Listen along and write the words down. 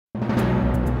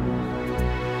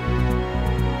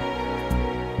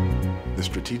The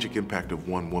strategic impact of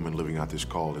one woman living out this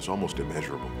call is almost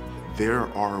immeasurable. There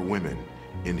are women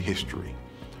in history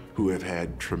who have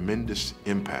had tremendous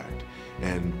impact.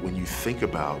 And when you think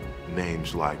about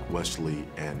names like Wesley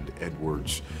and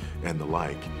Edwards and the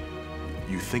like,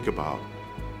 you think about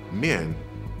men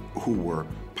who were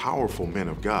powerful men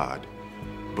of God,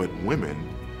 but women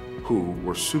who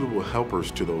were suitable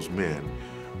helpers to those men,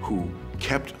 who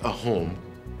kept a home,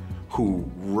 who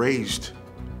raised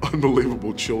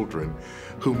unbelievable children,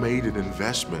 who made an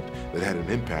investment that had an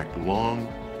impact long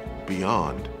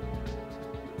beyond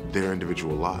their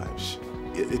individual lives.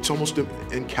 It's almost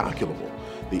incalculable,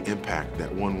 the impact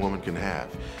that one woman can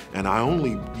have. And I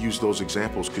only use those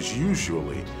examples because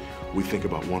usually we think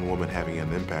about one woman having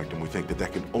an impact and we think that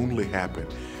that can only happen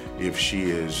if she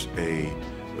is a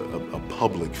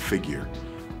public figure.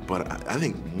 But I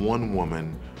think one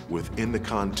woman within the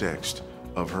context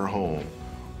of her home,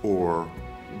 or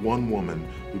one woman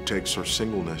who takes her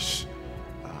singleness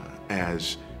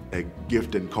as a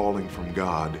gift and calling from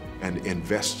God and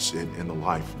invests it in the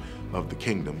life of the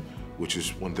kingdom, which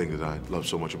is one thing that I love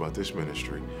so much about this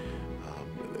ministry.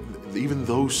 Even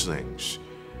those things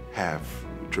have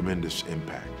tremendous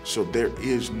impact. So there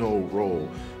is no role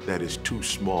that is too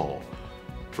small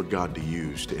for God to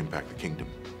use to impact the kingdom.